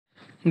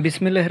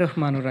বিসমিল্লাহির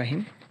রহমানির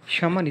রহিম।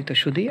 সম্মানিত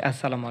সুধী,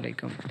 আসসালামু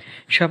আলাইকুম।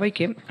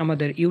 সবাইকে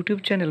আমাদের YouTube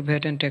channel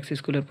VAT and tax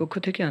স্কুলের পক্ষ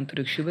থেকে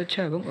আন্তরিক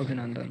শুভেচ্ছা এবং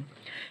অভিনন্দন।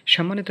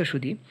 সম্মানিত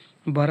সুধী,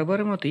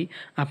 বরাবরের মতোই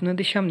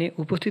আপনাদের সামনে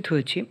উপস্থিত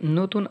হয়েছি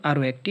নতুন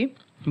আরও একটি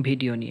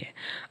ভিডিও নিয়ে।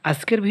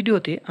 আজকের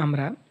ভিডিওতে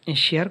আমরা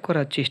শেয়ার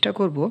করার চেষ্টা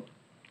করব,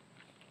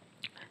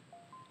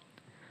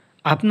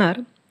 আপনার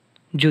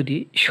যদি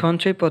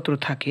সঞ্চয়পত্র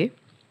থাকে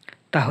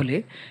তাহলে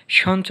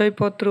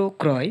সঞ্চয়পত্র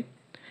ক্রয়,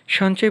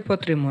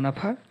 সঞ্চয়পত্রের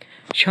মুনাফা,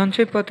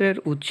 সঞ্চয়পত্রের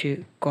উৎসে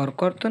কর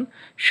কর্তন,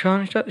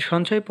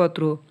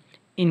 সঞ্চয়পত্র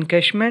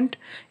ইনক্যাশমেন্ট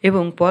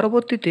এবং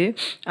পরবর্তীতে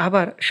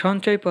আবার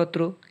সঞ্চয়পত্র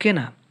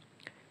কেনা,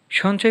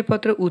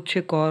 সঞ্চয়পত্রের উৎসে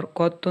কর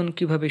কর্তন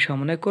কীভাবে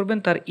সমন্বয় করবেন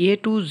তার A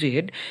to Z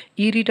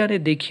রিটার্নে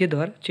দেখিয়ে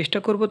দেওয়ার চেষ্টা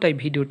করব। তাই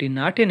ভিডিওটি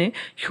না টেনে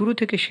শুরু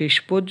থেকে শেষ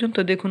পর্যন্ত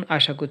দেখুন,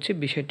 আশা করছি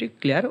বিষয়টি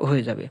ক্লিয়ার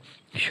হয়ে যাবে।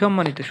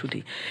 সম্মানিত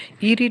সুধী,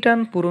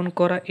 রিটার্ন পূরণ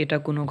করা এটা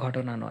কোনো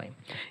ঘটনা নয়।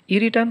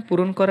 রিটার্ন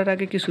পূরণ করার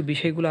আগে কিছু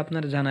বিষয়গুলো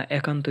আপনার জানা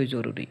একান্তই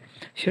জরুরি।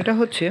 সেটা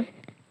হচ্ছে,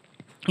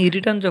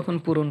 রিটার্ন যখন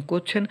পূরণ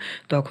করছেন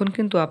তখন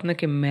কিন্তু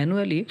আপনাকে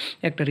ম্যানুয়ালি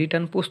একটা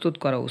রিটার্ন প্রস্তুত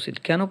করা উচিত।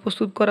 কেন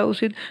প্রস্তুত করা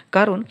উচিত?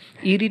 কারণ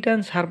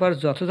রিটার্ন সার্ভার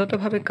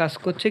যথাযথভাবে কাজ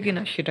করছে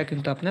কিনা সেটা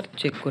কিন্তু আপনার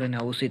চেক করে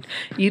নেওয়া উচিত।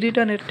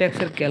 রিটার্নের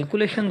ট্যাক্সের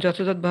ক্যালকুলেশন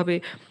যথাযথভাবে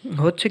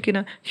হচ্ছে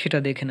কিনা সেটা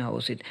দেখে নেওয়া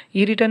উচিত।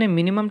 রিটার্নে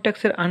মিনিমাম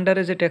ট্যাক্সের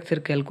আন্ডারে যে ট্যাক্সের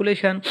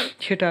ক্যালকুলেশন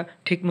সেটা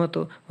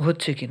ঠিকমতো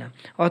হচ্ছে কিনা,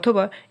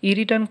 অথবা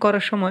রিটার্ন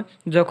করার সময়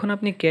যখন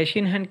আপনি cash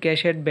in hand,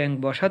 cash at bank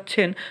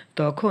বসাচ্ছেন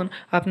তখন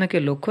আপনাকে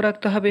লক্ষ্য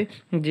রাখতে হবে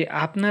যে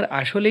আপনার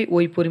আসলেই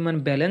ওই পরিমাণ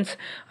ব্যালেন্স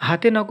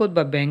হাতে নগদ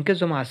বা ব্যাংকে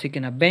জমা আছে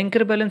কিনা।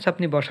 ব্যাংকের ব্যালেন্স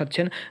আপনি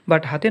বসাচ্ছেন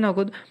বাট হাতে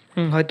নগদ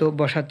হয়তো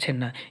বসাচ্ছেন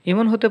না।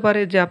 এমন হতে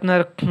পারে যে আপনার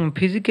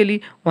ফিজিক্যালি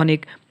অনেক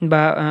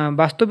বা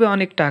বাস্তবে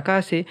অনেক টাকা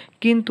আছে,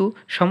 কিন্তু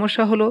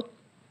সমস্যা হলো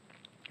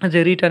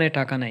যে রিটার্নে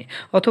টাকা নাই,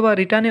 অথবা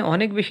রিটার্নে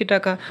অনেক বেশি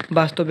টাকা,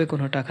 বাস্তবে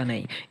কোনো টাকা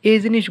নেই। এই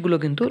জিনিসগুলো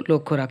কিন্তু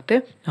লক্ষ্য রাখতে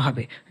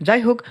হবে।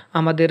 যাই হোক,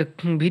 আমাদের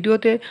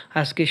ভিডিওতে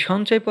আজকে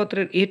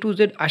সঞ্চয়পত্রের A to Z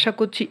আশা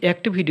করছি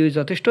একটি ভিডিও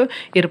যথেষ্ট।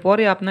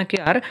 এরপরে আপনাকে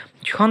আর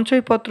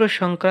সঞ্চয়পত্র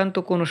সংক্রান্ত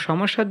কোনো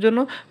সমস্যার জন্য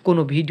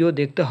কোনো ভিডিও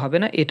দেখতে হবে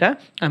না, এটা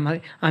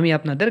আমি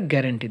আপনাদের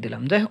গ্যারেন্টি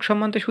দিলাম। যাই হোক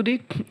সম্মানিত সুধী,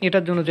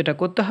 এটার জন্য যেটা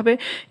করতে হবে,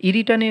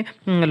 রিটার্নে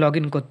লগ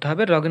ইন করতে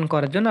হবে। লগ ইন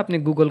করার জন্য আপনি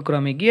গুগল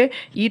ক্রমে গিয়ে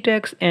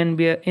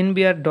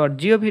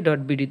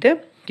etaxnbr.gov.bd তে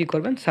কী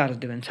করবেন, সার্চ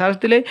দেবেন। সার্চ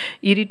দিলে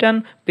রিটার্ন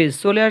পেজ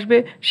চলে আসবে।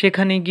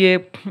 সেখানে গিয়ে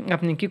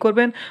আপনি কী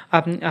করবেন,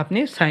 আপনি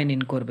সাইন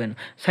ইন করবেন।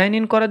 সাইন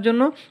ইন করার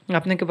জন্য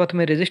আপনাকে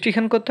প্রথমে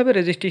রেজিস্ট্রেশন করতে হবে।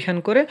 রেজিস্ট্রেশন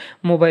করে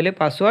মোবাইলে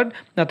পাসওয়ার্ড,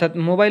 অর্থাৎ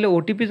মোবাইলে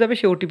ওটিপি যাবে,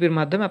 সেই ওটিপির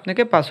মাধ্যমে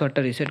আপনাকে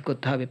পাসওয়ার্ডটা রিসেট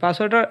করতে হবে।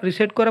 পাসওয়ার্ডটা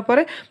রিসেট করার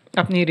পরে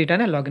আপনি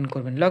রিটার্নে লগ ইন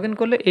করবেন। লগ ইন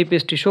করলে এই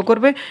পেজটি শো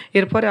করবে।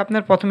 এরপরে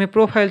আপনার প্রথমে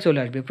প্রোফাইল চলে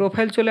আসবে।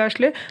 প্রোফাইল চলে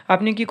আসলে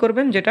আপনি কী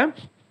করবেন, যেটা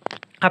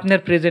আপনার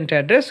প্রেজেন্ট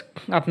অ্যাড্রেস,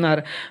 আপনার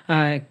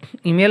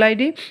ইমেল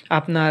আইডি,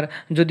 আপনার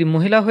যদি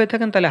মহিলা হয়ে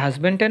থাকেন তাহলে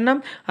হাজব্যান্ডের নাম,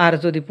 আর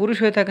যদি পুরুষ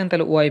হয়ে থাকেন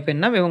তাহলে ওয়াইফের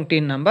নাম এবং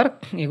টিন নাম্বার,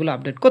 এগুলো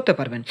আপডেট করতে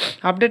পারবেন।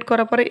 আপডেট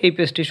করার পরে এই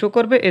পেজটি শো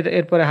করবে।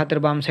 এরপরে হাতের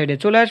বাম সাইডে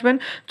চলে আসবেন।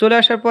 চলে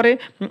আসার পরে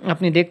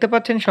আপনি দেখতে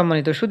পাচ্ছেন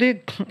সম্মানিত সুধী,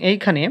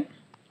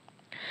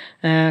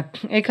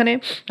 এইখানে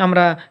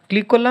আমরা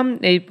ক্লিক করলাম।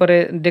 এরপরে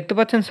দেখতে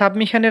পাচ্ছেন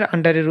সাবমিশনের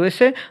আন্ডারে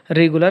রয়েছে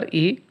রেগুলার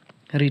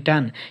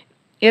রিটার্ন।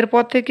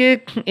 এরপর থেকে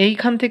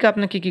এইখান থেকে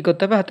আপনাকে কী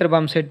করতে হবে, হাতের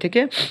বাম সাইড থেকে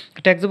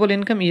ট্যাক্সেবল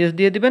ইনকাম ইয়েস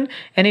দিয়ে দিবেন।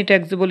 Any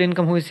taxable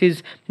income which is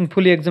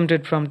fully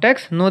exempted from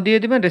tax no দিয়ে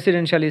দিবেন।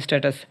 রেসিডেন্সিয়াল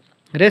স্ট্যাটাস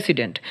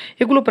রেসিডেন্ট,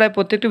 এগুলো প্রায়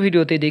প্রত্যেকটি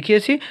ভিডিওতেই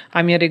দেখিয়েছি,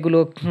 আমি আর এগুলো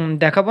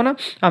দেখাবো না।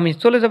 আমি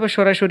চলে যাব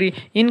সরাসরি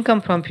ইনকাম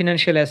ফ্রম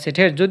ফিনান্সিয়াল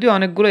অ্যাসেটের, যদিও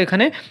অনেকগুলো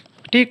এখানে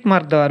টিক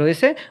মার্ক দেওয়া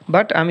রয়েছে,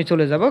 বাট আমি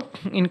চলে যাব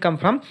ইনকাম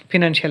ফ্রম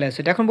ফিনান্সিয়াল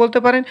অ্যাসেট। এখন বলতে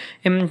পারেন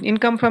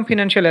ইনকাম ফ্রম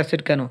ফিনান্সিয়াল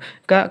অ্যাসেট কেন?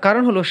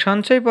 কারণ হলো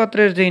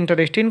সঞ্চয়পত্রের যে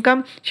ইন্টারেস্ট ইনকাম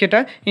সেটা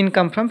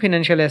ইনকাম ফ্রম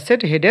ফিনান্সিয়াল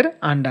অ্যাসেট হেডের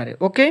আন্ডারে।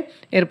 ওকে,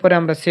 এরপরে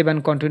আমরা সেভ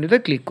অ্যান্ড কন্টিনিউতে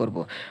ক্লিক করব।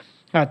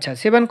 আচ্ছা,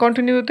 সেভ অ্যান্ড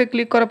কন্টিনিউতে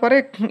ক্লিক করার পরে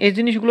এই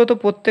জিনিসগুলো তো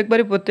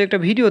প্রত্যেকটা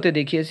ভিডিওতে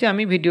দেখিয়েছি,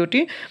 আমি ভিডিওটি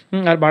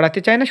আর বাড়াতে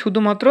চাই না।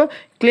 শুধুমাত্র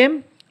claim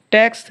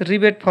tax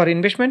rebate for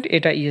investment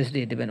এটা ইয়েস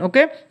দিয়ে দেবেন।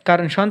 ওকে,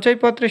 কারণ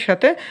সঞ্চয়পত্রের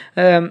সাথে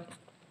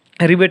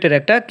রিবেটের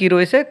একটা কী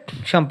রয়েছে,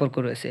 সম্পর্ক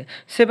রয়েছে।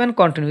 সেভ অ্যান্ড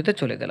কন্টিনিউতে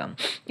চলে গেলাম।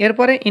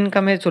 এরপরে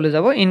ইনকামে চলে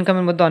যাব।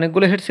 ইনকামের মধ্যে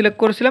অনেকগুলো হেড সিলেক্ট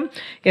করেছিলাম,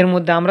 এর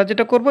মধ্যে আমরা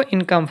যেটা করব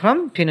income from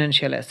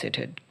financial asset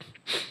head.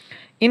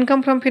 Income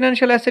from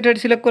financial asset head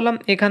select করলাম।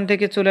 এখান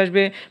থেকে চলে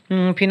আসবে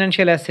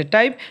ফিনান্সিয়াল অ্যাসেট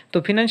টাইপ। তো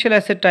ফিনান্সিয়াল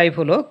অ্যাসেট টাইপ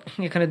হলো,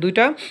 এখানে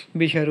দুইটা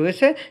বিষয়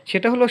রয়েছে,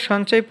 সেটা হলো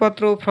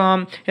সঞ্চয়পত্র from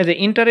as a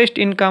interest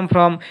income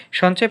from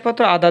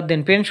সঞ্চয়পত্র আদার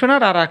দেন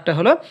পেনশনার, আর একটা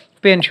হলো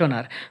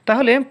পেনশনার।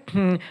 তাহলে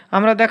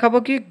আমরা দেখাবো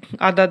কি,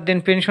 আদার দেন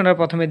পেনশনার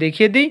প্রথমে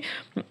দেখিয়ে দিই।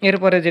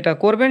 এরপরে যেটা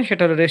করবেন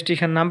সেটা হলো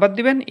রেজিস্ট্রেশন নাম্বার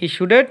দিবেন,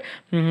 ইস্যু ডেট,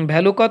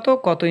 ভ্যালু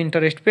কত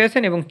ইন্টারেস্ট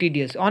পেয়েছেন এবং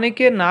টিডিএস।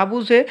 অনেকে না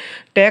বুঝে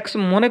ট্যাক্স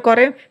মনে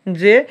করে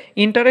যে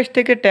ইন্টারেস্ট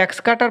থেকে ট্যাক্স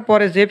কাটার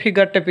পরে যে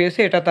ফিগারটা পেয়েছে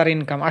এটা তার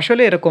ইনকাম।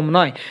 আসলে এরকম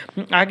নয়।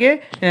 আগে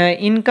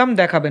ইনকাম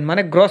দেখাবেন,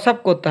 মানে গ্রস আপ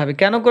করতে হবে।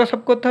 কেন গ্রস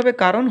আপ করতে হবে?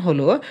 কারণ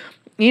হলো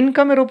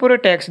ইনকামের উপরে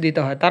ট্যাক্স দিতে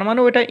হয়, তার মানে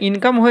ওটা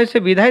ইনকাম হয়েছে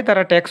বিধায়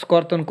তারা ট্যাক্স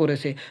কর্তন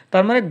করেছে,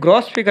 তার মানে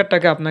গ্রস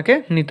ফিগারটাকে আপনাকে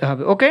নিতে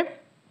হবে। ওকে,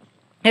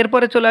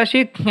 এরপরে চলে আসি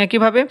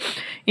একইভাবে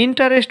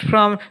ইন্টারেস্ট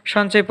ফ্রম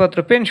সঞ্চয়পত্র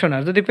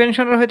পেনশনার, যদি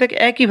পেনশনার হয়ে থাকে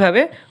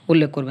একইভাবে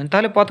উল্লেখ করবেন।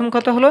 তাহলে প্রথম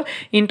কথা হলো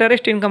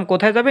ইন্টারেস্ট ইনকাম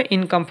কোথায় যাবে,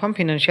 ইনকাম ফ্রম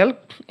ফিনান্সিয়াল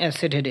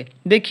অ্যাসেট হেডে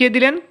দেখিয়ে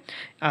দিলেন।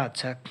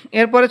 আচ্ছা,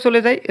 এরপরে চলে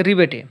যাই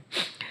রিবেটে।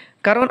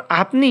 কারণ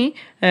আপনি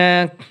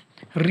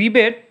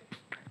রিবেট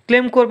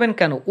ক্লেম করবেন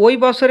কেন, ওই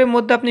বছরের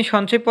মধ্যে আপনি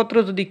সঞ্চয়পত্র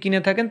যদি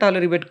কিনে থাকেন তাহলে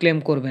রিবেট ক্লেম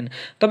করবেন।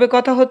 তবে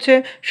কথা হচ্ছে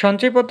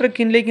সঞ্চয়পত্র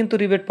কিনলেই কিন্তু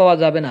রিবেট পাওয়া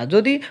যাবে না।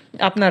 যদি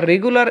আপনার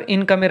রেগুলার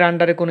ইনকামের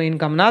আন্ডারে কোনো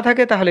ইনকাম না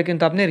থাকে তাহলে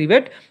কিন্তু আপনি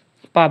রিবেট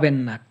পাবেন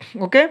না।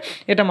 ওকে,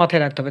 এটা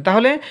মাথায় রাখতে হবে।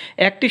 তাহলে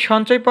একটি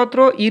সঞ্চয়পত্র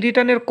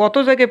রিটার্নের কত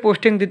জায়গায়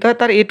পোস্টিং দিতে হয়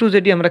তার A to Z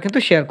আমরা কিন্তু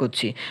শেয়ার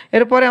করছি।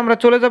 এরপরে আমরা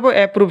চলে যাব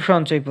অ্যাপ্রুভ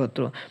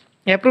সঞ্চয়পত্র।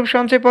 অ্যাপ্রুভ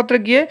সঞ্চয়পত্রে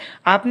গিয়ে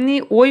আপনি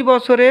ওই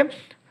বছরে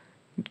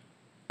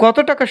কত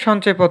টাকা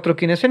সঞ্চয়পত্র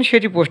কিনেছেন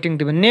সেটি পোস্টিং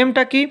দেবেন।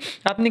 নেমটা কি,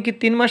 আপনি কি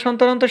 3 মাস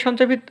অন্তর অন্তর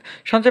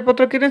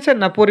সঞ্চয়পত্র কিনেছেন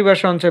না পরিবার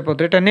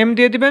সঞ্চয়পত্র, এটা নেম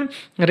দিয়ে দিবেন।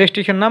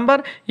 রেজিস্ট্রেশন নাম্বার,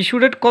 ইস্যু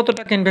ডেট, কত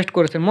টাকা ইনভেস্ট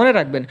করেছেন। মনে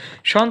রাখবেন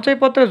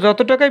সঞ্চয়পত্রে যত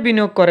টাকায়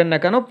বিনিয়োগ করেন না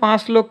কেন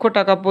 5 লক্ষ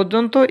টাকা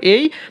পর্যন্ত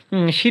এই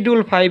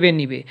শিডিউল 5-এ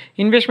নিবে।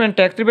 ইনভেস্টমেন্ট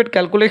ট্যাক্স রিবেট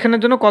ক্যালকুলেশনের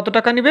জন্য কত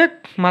টাকা নিবে,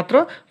 মাত্র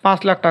 5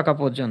 লাখ টাকা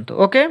পর্যন্ত।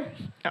 ওকে,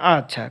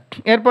 আচ্ছা,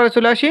 এরপরে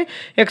চলে আসি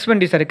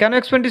এক্সপেন্ডিচারে। কেন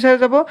এক্সপেন্ডিচারে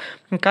যাব,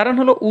 কারণ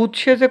হলো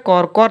উৎসে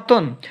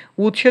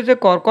যে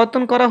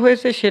করকর্তন করা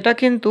হয়েছে সেটা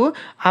কিন্তু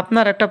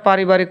আপনার একটা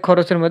পারিবারিক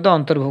খরচের মধ্যে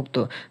অন্তর্ভুক্ত।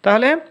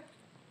 তাহলে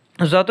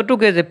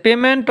যতটুকু যে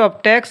payment of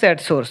tax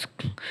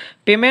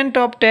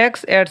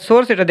at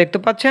source এটা দেখতে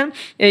পাচ্ছেন,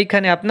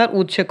 এইখানে আপনার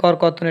উৎসে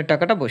করকর্তনের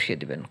টাকাটা বসিয়ে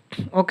দিবেন।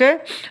 ওকে,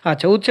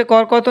 আচ্ছা, উৎসে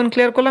করকর্তন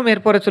ক্লিয়ার করলাম।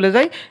 এরপরে চলে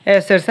যাই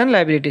অ্যাসেটস অ্যান্ড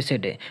লায়াবিলিটি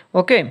সেটে।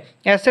 ওকে,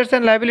 অ্যাসেটস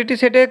অ্যান্ড লায়াবিলিটি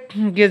সেটে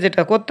গিয়ে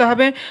যেটা করতে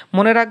হবে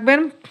মনে রাখবেন,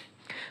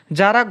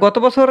 যারা গত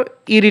বছর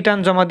রিটার্ন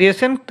জমা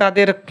দিয়েছেন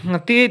তাদের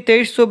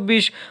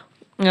 23-24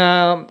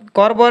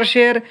 কর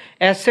বর্ষের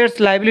অ্যাসেটস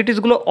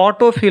লাইবিলিটিসগুলো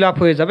অটো ফিল আপ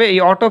হয়ে যাবে। এই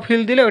অটো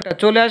ফিল দিলে ওটা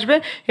চলে আসবে।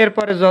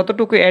 এরপরে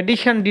যতটুকু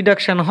অ্যাডিশন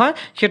ডিডাকশান হয়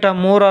সেটা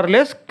মোর অর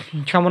লেস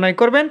সমন্বয়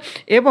করবেন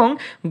এবং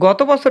গত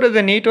বছরের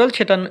যে নিট ওয়েলথ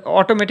সেটা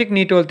অটোমেটিক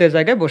নিট ওয়েলথের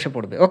জায়গায় বসে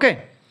পড়বে। ওকে,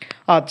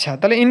 আচ্ছা,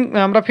 তাহলে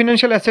আমরা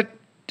ফিনান্সিয়াল অ্যাসেট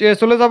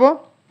চলে যাব।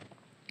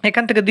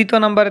 এখান থেকে দ্বিতীয়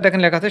নম্বরে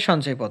দেখেন লেখা আছে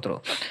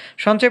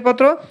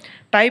সঞ্চয়পত্র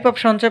টাইপ অফ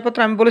সঞ্চয়পত্র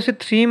আমি বলেছি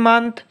 3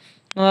 মান্থ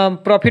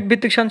প্রফিট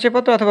ভিত্তিক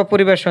সঞ্চয়পত্র অথবা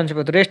পরিবার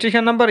সঞ্চয়পত্র,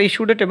 রেজিস্ট্রেশন নাম্বার,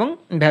 ইস্যু ডেট এবং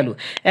ভ্যালু।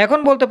 এখন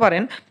বলতে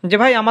পারেন যে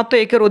ভাই আমার তো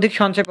একের অধিক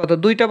সঞ্চয়পত্র,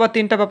 2টা বা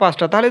 3টা বা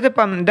 5টা, তাহলে যে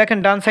দেখেন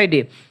ডান সাইডে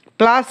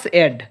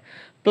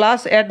প্লাস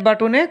অ্যাড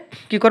বাটনে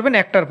কী করবেন,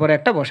 একটার পরে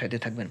একটা বসাইতে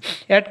থাকবেন,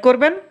 অ্যাড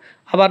করবেন,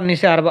 আবার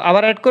নিচে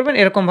আবার অ্যাড করবেন,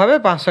 এরকমভাবে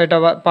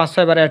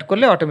 5-6 বার অ্যাড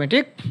করলে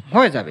অটোমেটিক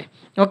হয়ে যাবে।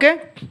 ওকে,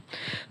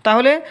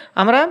 তাহলে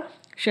আমরা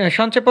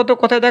সঞ্চয়পত্র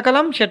কোথায়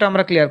দেখালাম সেটা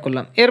আমরা ক্লিয়ার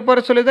করলাম।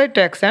 এরপরে চলে যাই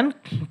ট্যাক্স অ্যান্ড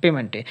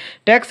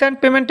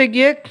পেমেন্টে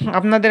গিয়ে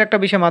আপনাদের একটা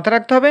বিষয় মাথায়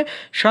রাখতে হবে,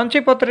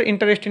 সঞ্চয়পত্রের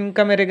ইন্টারেস্ট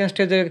ইনকামের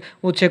এগেনস্টে যে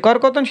উৎসে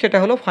করকর্তন সেটা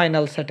হলো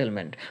ফাইনাল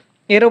সেটেলমেন্ট।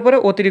 এর উপরে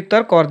অতিরিক্ত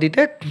আর কর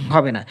দিতে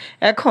হবে না।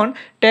 এখন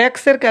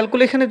ট্যাক্সের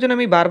ক্যালকুলেশনের জন্য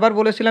আমি বারবার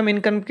বলেছিলাম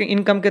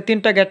ইনকামকে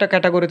 3টা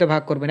ক্যাটাগরিতে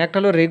ভাগ করবেন। একটা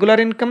হলো রেগুলার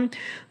ইনকাম,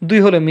 2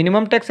 হলো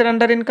মিনিমাম ট্যাক্সের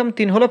আন্ডার ইনকাম,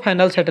 3 হলো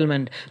ফাইনাল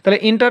সেটেলমেন্ট। তাহলে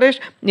ইন্টারেস্ট,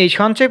 এই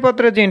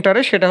সঞ্চয়পত্রের যে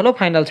ইন্টারেস্ট সেটা হলো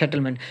ফাইনাল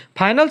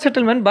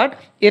সেটেলমেন্ট, বাট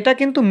এটা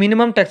কিন্তু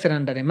মিনিমাম ট্যাক্সের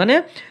আন্ডারে, মানে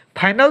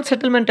final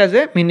settlement as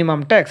a minimum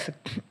tax.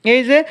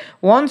 এই যে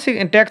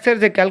ট্যাক্সের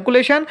যে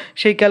ক্যালকুলেশন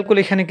সেই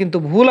ক্যালকুলেশানে কিন্তু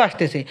ভুল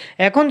আসতেছে।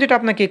 এখন যেটা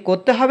আপনাকে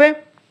করতে হবে,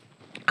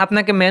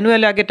 আপনাকে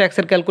ম্যানুয়ালি আগে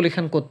ট্যাক্সের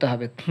ক্যালকুলেশন করতে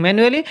হবে।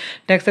 ম্যানুয়ালি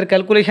ট্যাক্সের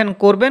ক্যালকুলেশন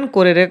করবেন,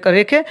 করে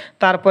রেখে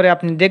তারপরে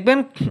আপনি দেখবেন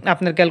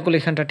আপনার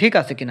ক্যালকুলেশনটা ঠিক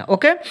আছে কিনা।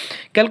 ওকে,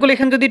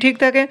 ক্যালকুলেশন যদি ঠিক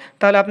থাকে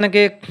তাহলে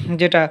আপনাকে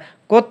যেটা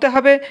করতে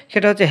হবে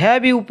সেটা হচ্ছে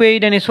have you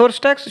paid any source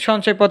tax,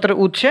 সঞ্চয়পত্রের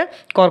উৎসে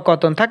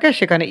করকর্তন থাকে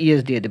সেখানে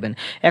ইয়েস দিয়ে দেবেন।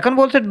 এখন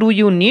বলছে do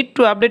you need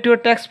to update your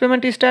tax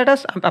payment status,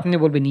 আপনি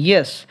বলবেন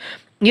ইয়েস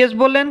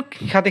বললেন,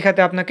 সাথে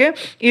আপনাকে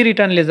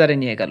রিটার্ন লেজারে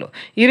নিয়ে গেল।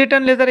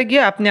 রিটার্ন লেজারে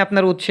গিয়ে আপনি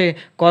আপনার উৎসে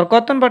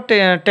করকর্তন বা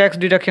ট্যাক্স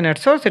ডিডাকশন অ্যাট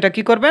সোর্স এটা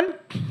কী করবেন,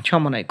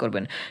 সমন্বয়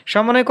করবেন।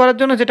 সমন্বয় করার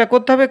জন্য যেটা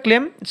করতে হবে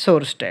ক্লেম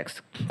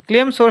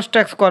সোর্স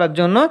ট্যাক্স করার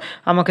জন্য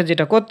আমাকে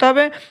যেটা করতে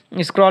হবে,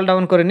 স্ক্রল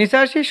ডাউন করে নিচে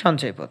আসি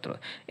সঞ্চয়পত্র।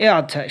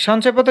 আচ্ছা,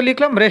 সঞ্চয়পত্র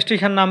লিখলাম,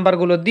 রেজিস্ট্রেশন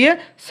নাম্বারগুলো দিয়ে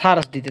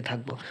সার্চ দিতে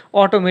থাকবো,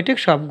 অটোমেটিক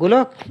সবগুলো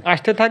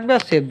আসতে থাকবে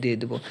আর সেভ দিয়ে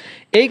দেবো।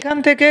 এইখান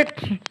থেকে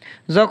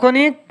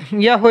যখনই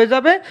হয়ে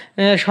যাবে,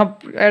 সব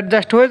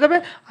অ্যাডজাস্ট হয়ে যাবে,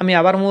 আমি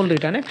আবার মূল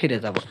রিটার্নে ফিরে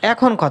যাব।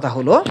 এখন কথা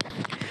হলো,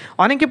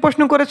 অনেকে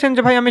প্রশ্ন করেছেন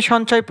যে ভাই আমি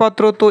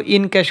সঞ্চয়পত্র তো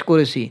ইনক্যাশ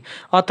করেছি,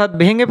 অর্থাৎ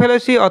ভেঙে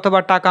ফেলেছি অথবা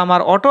টাকা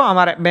আমার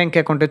আমার ব্যাঙ্ক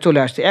অ্যাকাউন্টে চলে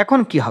আসছে, এখন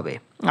কি হবে?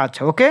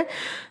 আচ্ছা, ওকে,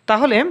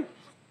 তাহলে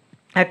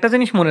একটা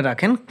জিনিস মনে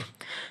রাখেন,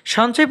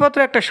 সঞ্চয়পত্র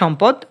একটা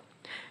সম্পদ,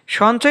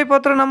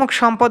 সঞ্চয়পত্র নামক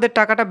সম্পদের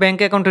টাকাটা ব্যাঙ্ক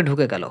অ্যাকাউন্টে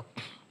ঢুকে গেল,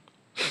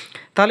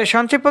 তাহলে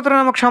সঞ্চয়পত্র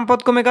নামক সম্পদ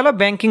কমে গেল,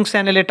 ব্যাংকিং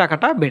চ্যানেলের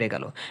টাকাটা বেড়ে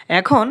গেল।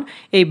 এখন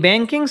এই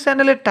ব্যাংকিং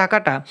চ্যানেলের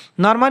টাকাটা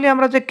নর্মালি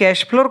আমরা যে ক্যাশ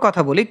ফ্লোর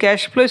কথা বলি,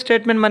 ক্যাশ ফ্লো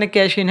স্টেটমেন্ট মানে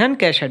cash in hand,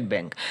 cash at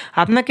bank,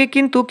 আপনাকে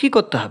কিন্তু কি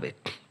করতে হবে,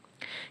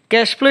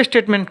 ক্যাশ ফ্লো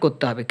স্টেটমেন্ট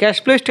করতে হবে। ক্যাশ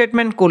ফ্লো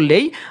স্টেটমেন্ট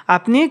করলেই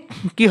আপনি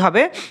কি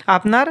হবে,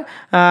 আপনার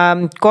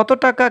কত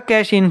টাকা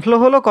ক্যাশ ইনফ্লো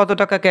হলো, কত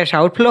টাকা ক্যাশ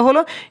আউটফ্লো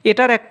হলো,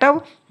 এটার একটা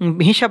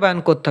হিসাবায়ন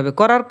করতে হবে।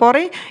 করার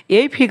পরেই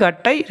এই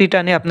ফিগারটাই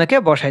রিটার্নে আপনাকে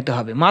বসাইতে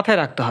হবে। মাথায়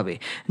রাখতে হবে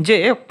যে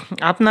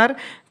আপনার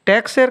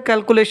ট্যাক্সের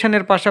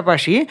ক্যালকুলেশনের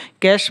পাশাপাশি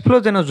ক্যাশ ফ্লো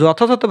যেন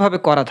যথাযথভাবে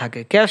করা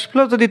থাকে। ক্যাশ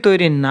ফ্লো যদি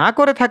তৈরি না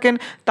করে থাকেন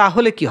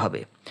তাহলে কি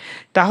হবে,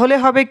 তাহলে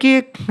হবে কি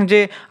যে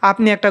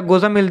আপনি একটা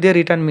গোজামিল দিয়ে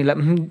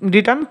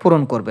রিটার্ন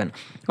পূরণ করবেন,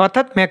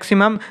 অর্থাৎ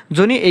ম্যাক্সিমাম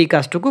জনই এই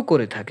কাজটুকু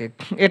করে থাকে।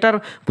 এটার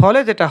ফলে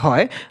যেটা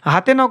হয়,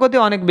 হাতে নগদে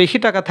অনেক বেশি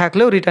টাকা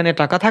থাকলেও রিটার্নে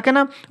টাকা থাকে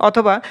না,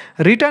 অথবা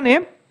রিটার্নে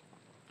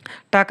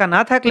টাকা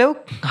না থাকলেও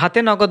হাতে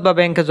নগদ বা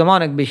ব্যাংকে জমা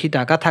অনেক বেশি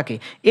টাকা থাকে।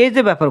 এই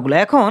যে ব্যাপারগুলো,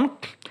 এখন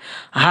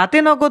হাতে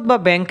নগদ বা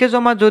ব্যাংকে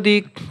জমা যদি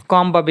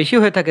কম বা বেশি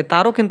হয়ে থাকে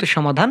তারও কিন্তু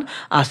সমাধান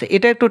আছে।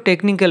 এটা একটু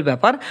টেকনিক্যাল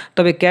ব্যাপার,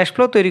 তবে ক্যাশ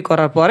ফ্লো তৈরি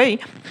করার পরেই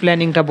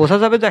প্ল্যানিংটা বোঝা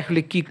যাবে যে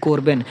আসলে কী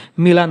করবেন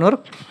মিলানোর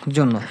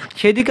জন্য।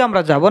 সেদিকে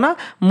আমরা যাব না।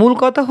 মূল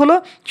কথা হলো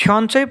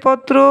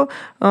সঞ্চয়পত্র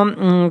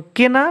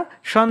কেনা,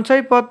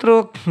 সঞ্চয়পত্র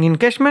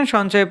ইনক্যাশমেন্ট,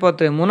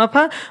 সঞ্চয়পত্রে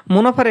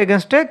মুনাফার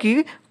এগেনস্টে কি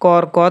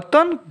কর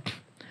কর্তন,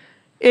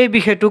 এই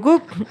বিষয়টুকু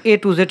A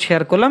to Z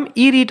শেয়ার করলাম।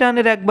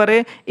 রিটার্নের একবারে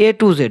A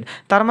to Z,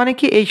 তার মানে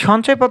কি এই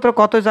সঞ্চয়পত্র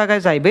কত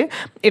জায়গায় যাইবে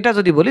এটা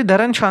যদি বলি,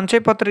 ধরেন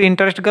সঞ্চয়পত্রের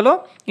ইন্টারেস্ট গেল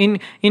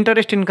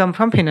interest income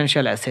from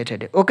financial asset.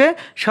 ওকে,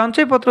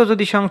 সঞ্চয়পত্র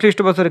যদি সংশ্লিষ্ট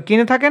বছরে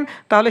কিনে থাকেন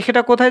তাহলে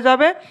সেটা কোথায়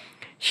যাবে,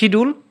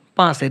 শিডিউল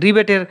 5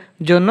 রিবেটের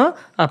জন্য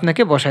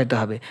আপনাকে বসাইতে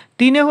হবে।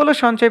 3 হলো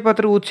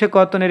সঞ্চয়পত্রের উচ্ছে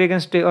কর্তনের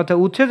এগেনস্টে, অর্থাৎ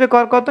উচ্ছে যে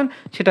কর কর্তন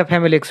সেটা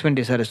ফ্যামিলি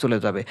এক্সপেন্ডিচারে চলে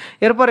যাবে।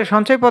 এরপরে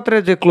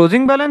সঞ্চয়পত্রের যে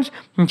ক্লোজিং ব্যালেন্স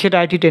সেটা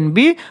IT10B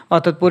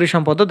অর্থাৎ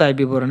পরিসম্পদ দায়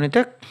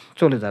বিবরণীতে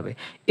চলে যাবে।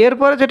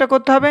 এরপরে যেটা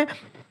করতে হবে,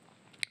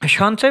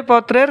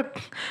 সঞ্চয়পত্রের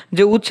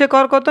যে উচ্ছে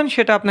কর কর্তন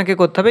সেটা আপনাকে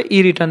করতে হবে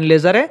রিটার্ন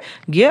লেজারে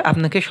গিয়ে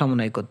আপনাকে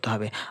সমন্বয় করতে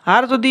হবে।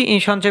 আর যদি এই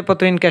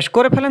সঞ্চয়পত্র ইনক্যাশ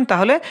করে ফেলেন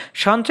তাহলে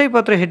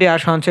সঞ্চয়পত্র হেডে আর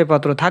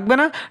সঞ্চয়পত্র থাকবে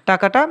না,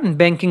 টাকাটা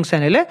ব্যাংকিং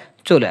চ্যানেলে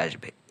চলে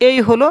আসবে। এই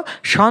হলো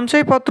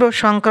সঞ্চয়পত্র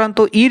সংক্রান্ত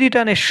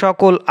রিটার্নের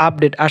সকল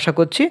আপডেট। আশা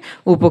করছি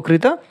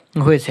উপকৃত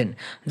হয়েছেন।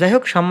 যাই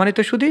হোক সম্মানিত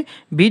সুধী,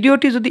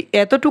 ভিডিওটি যদি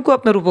এতটুকু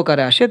আপনার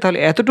উপকারে আসে তাহলে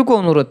এতটুকু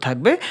অনুরোধ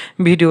থাকবে,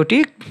 ভিডিওটি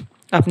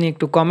আপনি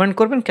একটু কমেন্ট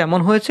করবেন কেমন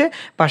হয়েছে,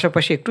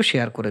 পাশাপাশি একটু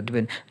শেয়ার করে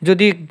দেবেন।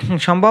 যদি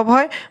সম্ভব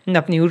হয়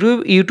আপনি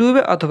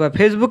ইউটিউবে অথবা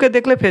ফেসবুকে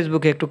দেখলে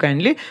ফেসবুকে একটু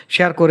কাইন্ডলি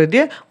শেয়ার করে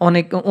দিয়ে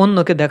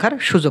অন্যকে দেখার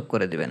সুযোগ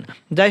করে দেবেন।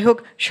 যাই হোক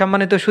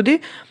সম্মানিত সুধী,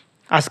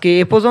 আজকে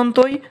এ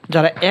পর্যন্তই।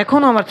 যারা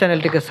এখনও আমার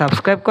চ্যানেলটিকে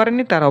সাবস্ক্রাইব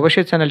করেননি তারা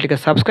অবশ্যই চ্যানেলটিকে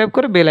সাবস্ক্রাইব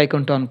করে বেল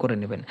আইকনটা অন করে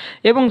নেবেন,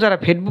 এবং যারা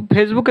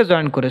ফেসবুকে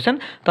জয়েন করেছেন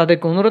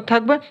তাদেরকে অনুরোধ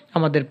থাকবে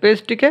আমাদের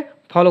পেজটিকে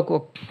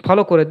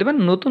ফলো করে দেবেন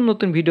নতুন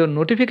নতুন ভিডিওর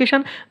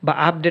নোটিফিকেশান বা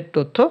আপডেট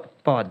তথ্য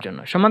পাওয়ার জন্য।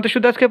 সম্মানিত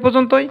সুধী, আজকে এ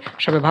পর্যন্তই।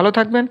 সবাই ভালো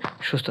থাকবেন,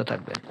 সুস্থ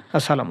থাকবেন।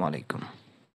 আসসালামু আলাইকুম।